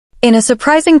In a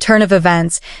surprising turn of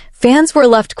events, fans were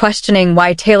left questioning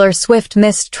why Taylor Swift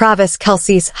missed Travis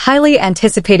Kelce's highly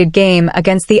anticipated game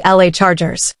against the LA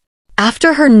Chargers.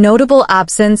 After her notable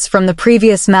absence from the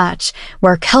previous match,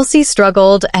 where Kelce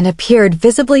struggled and appeared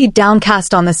visibly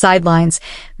downcast on the sidelines,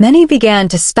 many began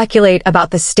to speculate about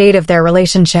the state of their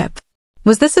relationship.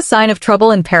 Was this a sign of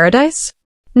trouble in paradise?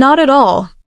 Not at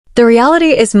all. The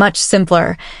reality is much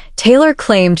simpler. Taylor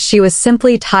claimed she was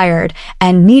simply tired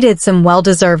and needed some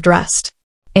well-deserved rest.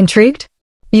 Intrigued?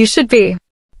 You should be.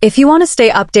 If you want to stay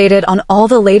updated on all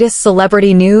the latest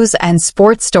celebrity news and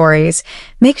sports stories,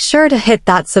 make sure to hit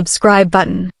that subscribe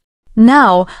button.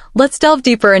 Now, let's delve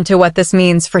deeper into what this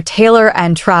means for Taylor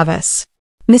and Travis.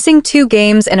 Missing 2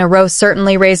 games in a row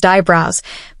certainly raised eyebrows,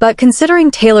 but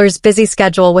considering Taylor's busy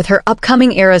schedule with her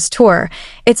upcoming Eras tour,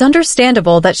 it's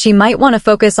understandable that she might want to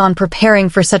focus on preparing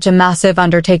for such a massive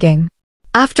undertaking.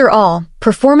 After all,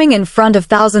 performing in front of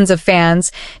thousands of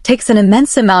fans takes an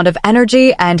immense amount of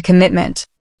energy and commitment.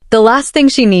 The last thing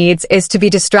she needs is to be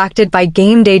distracted by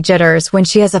game day jitters when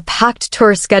she has a packed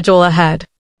tour schedule ahead.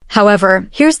 However,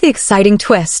 here's the exciting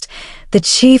twist. The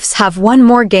Chiefs have one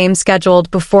more game scheduled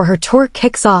before her tour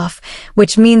kicks off,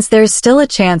 which means there's still a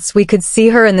chance we could see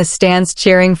her in the stands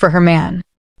cheering for her man.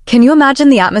 Can you imagine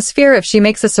the atmosphere if she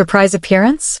makes a surprise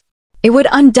appearance? It would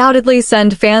undoubtedly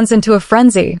send fans into a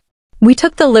frenzy. We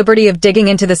took the liberty of digging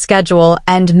into the schedule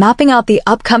and mapping out the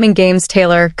upcoming games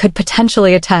Taylor could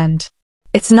potentially attend.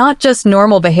 It's not just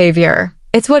normal behavior,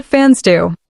 it's what fans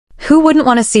do. Who wouldn't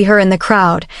want to see her in the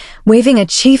crowd, waving a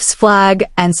Chiefs flag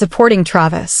and supporting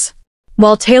Travis?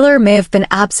 While Taylor may have been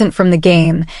absent from the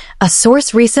game, a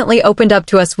source recently opened up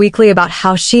to Us Weekly about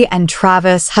how she and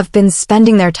Travis have been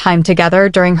spending their time together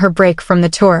during her break from the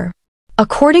tour.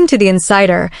 According to the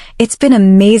insider, it's been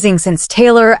amazing since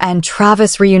Taylor and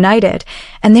Travis reunited,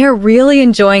 and they're really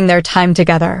enjoying their time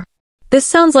together. This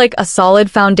sounds like a solid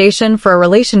foundation for a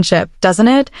relationship, doesn't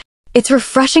it? It's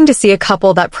refreshing to see a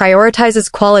couple that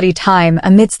prioritizes quality time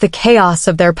amidst the chaos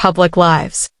of their public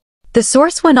lives. The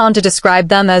source went on to describe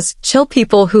them as chill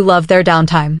people who love their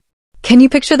downtime. Can you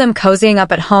picture them cozying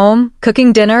up at home,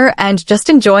 cooking dinner, and just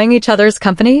enjoying each other's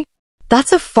company?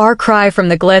 That's a far cry from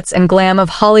the glitz and glam of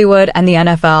Hollywood and the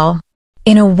NFL.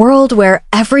 In a world where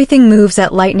everything moves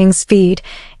at lightning speed,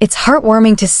 it's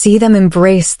heartwarming to see them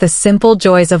embrace the simple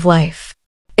joys of life.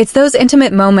 It's those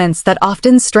intimate moments that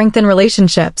often strengthen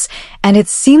relationships, and it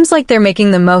seems like they're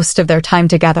making the most of their time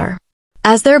together.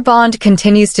 As their bond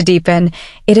continues to deepen,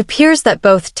 it appears that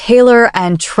both Taylor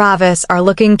and Travis are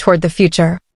looking toward the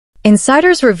future.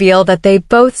 Insiders reveal that they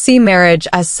both see marriage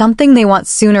as something they want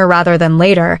sooner rather than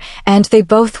later, and they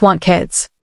both want kids.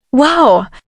 Wow!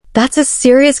 That's a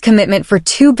serious commitment for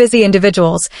 2 busy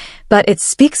individuals, but it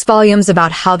speaks volumes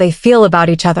about how they feel about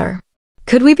each other.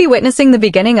 Could we be witnessing the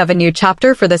beginning of a new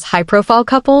chapter for this high-profile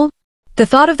couple? The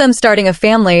thought of them starting a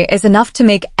family is enough to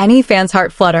make any fan's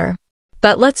heart flutter.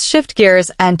 But let's shift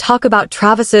gears and talk about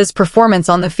Travis's performance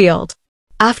on the field.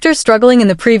 After struggling in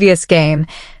the previous game,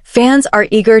 fans are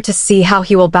eager to see how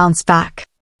he will bounce back.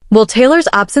 Will Taylor's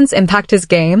absence impact his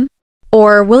game?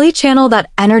 Or will he channel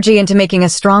that energy into making a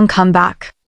strong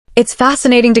comeback? It's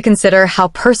fascinating to consider how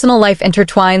personal life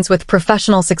intertwines with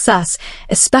professional success,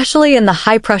 especially in the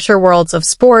high-pressure worlds of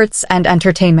sports and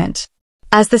entertainment.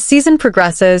 As the season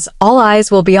progresses, all eyes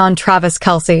will be on Travis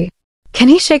Kelce. Can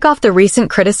he shake off the recent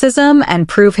criticism and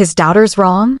prove his doubters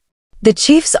wrong? The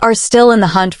Chiefs are still in the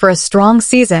hunt for a strong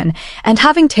season, and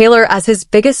having Taylor as his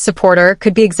biggest supporter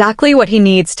could be exactly what he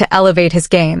needs to elevate his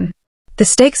game. The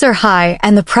stakes are high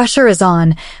and the pressure is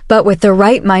on, but with the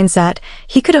right mindset,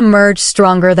 he could emerge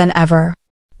stronger than ever.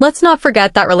 Let's not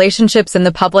forget that relationships in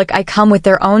the public eye come with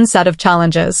their own set of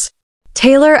challenges.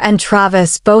 Taylor and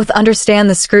Travis both understand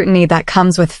the scrutiny that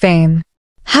comes with fame.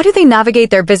 How do they navigate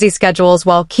their busy schedules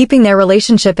while keeping their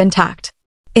relationship intact?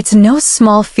 It's no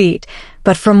small feat,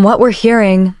 but from what we're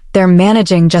hearing, they're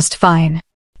managing just fine.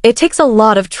 It takes a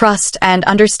lot of trust and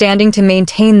understanding to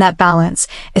maintain that balance,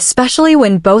 especially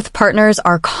when both partners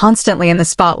are constantly in the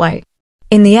spotlight.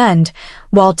 In the end,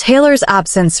 while Taylor's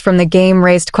absence from the game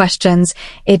raised questions,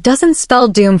 it doesn't spell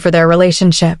doom for their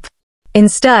relationship.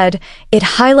 Instead,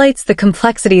 it highlights the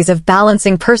complexities of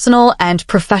balancing personal and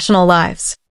professional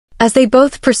lives. As they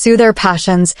both pursue their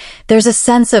passions, there's a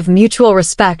sense of mutual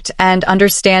respect and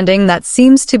understanding that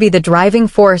seems to be the driving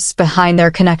force behind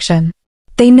their connection.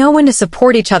 They know when to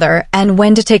support each other and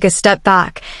when to take a step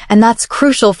back, and that's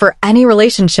crucial for any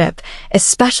relationship,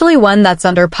 especially one that's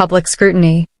under public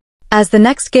scrutiny. As the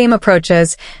next game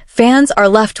approaches, fans are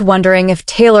left wondering if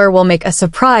Taylor will make a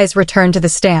surprise return to the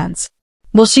stands.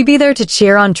 Will she be there to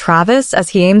cheer on Travis as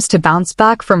he aims to bounce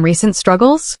back from recent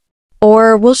struggles?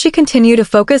 Or will she continue to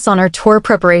focus on her tour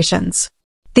preparations?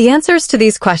 The answers to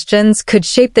these questions could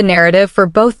shape the narrative for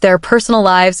both their personal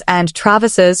lives and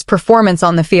Travis's performance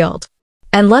on the field.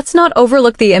 And let's not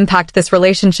overlook the impact this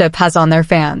relationship has on their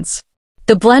fans.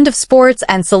 The blend of sports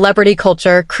and celebrity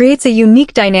culture creates a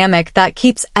unique dynamic that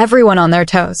keeps everyone on their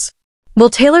toes. Will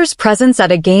Taylor's presence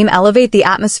at a game elevate the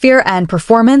atmosphere and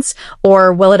performance,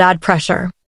 or will it add pressure?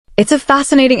 It's a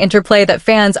fascinating interplay that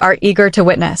fans are eager to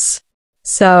witness.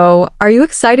 So, are you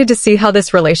excited to see how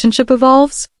this relationship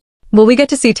evolves? Will we get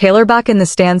to see Taylor back in the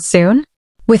stands soon?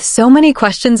 With so many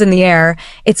questions in the air,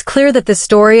 it's clear that the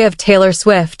story of Taylor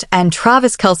Swift and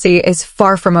Travis Kelce is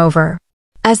far from over.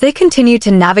 As they continue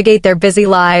to navigate their busy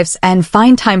lives and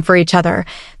find time for each other,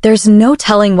 there's no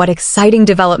telling what exciting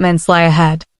developments lie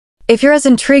ahead. If you're as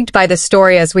intrigued by this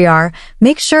story as we are,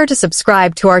 make sure to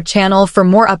subscribe to our channel for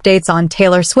more updates on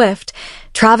Taylor Swift,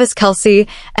 Travis Kelce,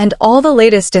 and all the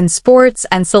latest in sports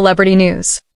and celebrity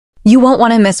news. You won't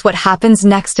want to miss what happens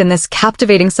next in this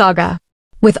captivating saga.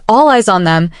 With all eyes on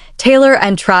them, Taylor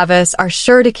and Travis are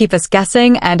sure to keep us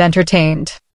guessing and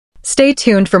entertained. Stay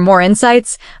tuned for more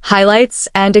insights, highlights,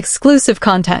 and exclusive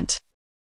content.